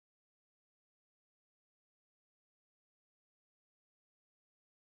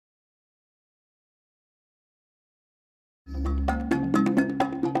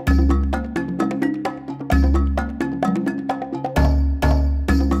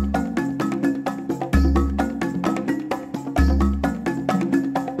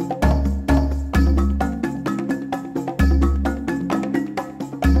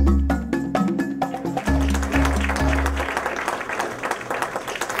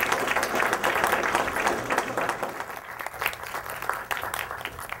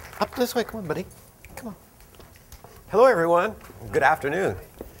this way. Come on, buddy. Come on. Hello, everyone. Good afternoon.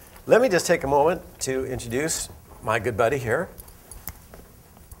 Let me just take a moment to introduce my good buddy here.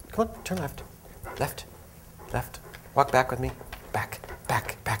 Come on, turn left. Left. Left. Walk back with me. Back,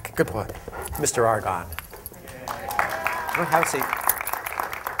 back, back. Good boy. Mr. Argon. Come on, have a seat.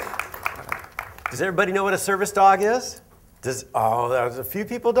 Does everybody know what a service dog is? Oh, there's a few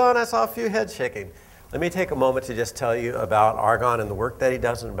people don't. I saw a few heads shaking. Let me take a moment to just tell you about Argon and the work that he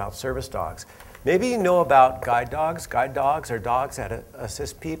does and about service dogs. Maybe you know about guide dogs. Guide dogs are dogs that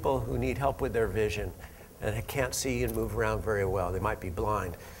assist people who need help with their vision and can't see and move around very well. They might be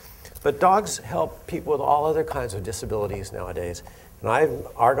blind. But dogs help people with all other kinds of disabilities nowadays. And I'm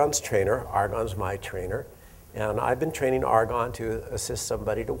Argon's trainer. Argon's my trainer. And I've been training Argon to assist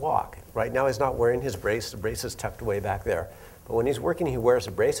somebody to walk. Right now he's not wearing his brace. The brace is tucked away back there. But when he's working, he wears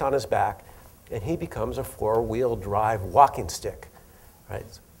a brace on his back, and he becomes a four-wheel drive walking stick. Right?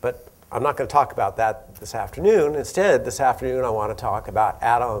 But I'm not going to talk about that this afternoon. Instead, this afternoon I want to talk about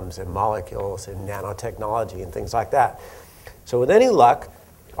atoms and molecules and nanotechnology and things like that. So with any luck,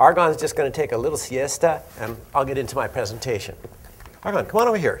 Argon's just going to take a little siesta, and I'll get into my presentation. Argon, come on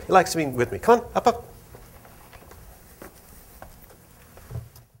over here. He likes to be with me. Come on, up, up.